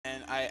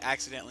I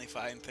accidentally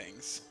find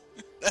things.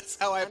 That's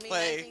how I I mean,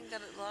 I play. think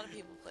that a lot of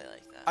people play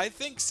like that. I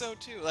think so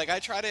too. Like I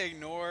try to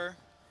ignore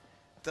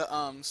the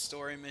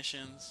story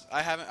missions.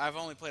 I've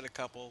only played a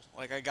couple.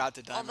 Like I got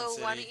to Diamond Although,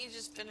 why City. don't you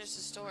just finish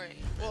the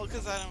story? Well,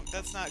 cuz I don't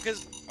that's not cuz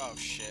oh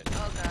shit.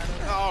 Oh god,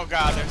 oh Oh god.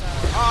 god, Oh there's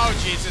god. oh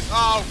Jesus.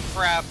 Oh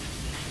crap.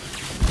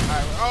 All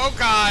right, oh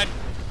god.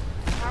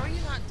 How are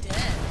you not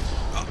dead?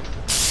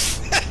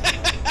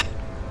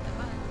 Come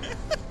on.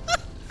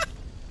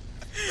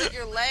 Look,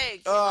 your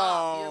leg came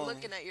off. You're Oh.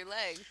 looking at your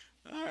leg.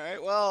 All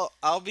right. Well,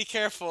 I'll be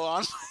careful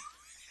on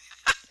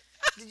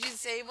Did you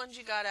save once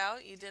you got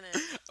out? You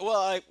didn't.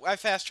 Well, I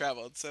fast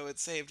traveled, so it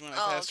saved when I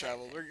Oh, fast okay,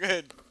 traveled. okay. We're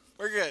good.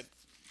 We're good.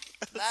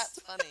 That's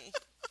funny.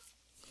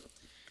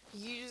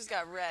 You just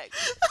got wrecked.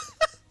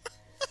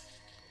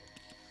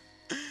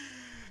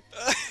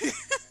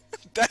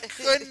 That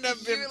couldn't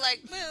have You been were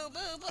like, boo,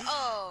 boo, boo.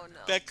 Oh, no.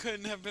 that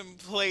couldn't have been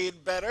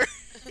played better.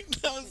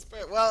 That was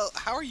well,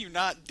 how are you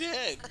not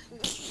dead?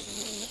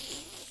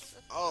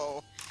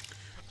 Oh.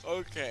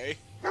 Okay.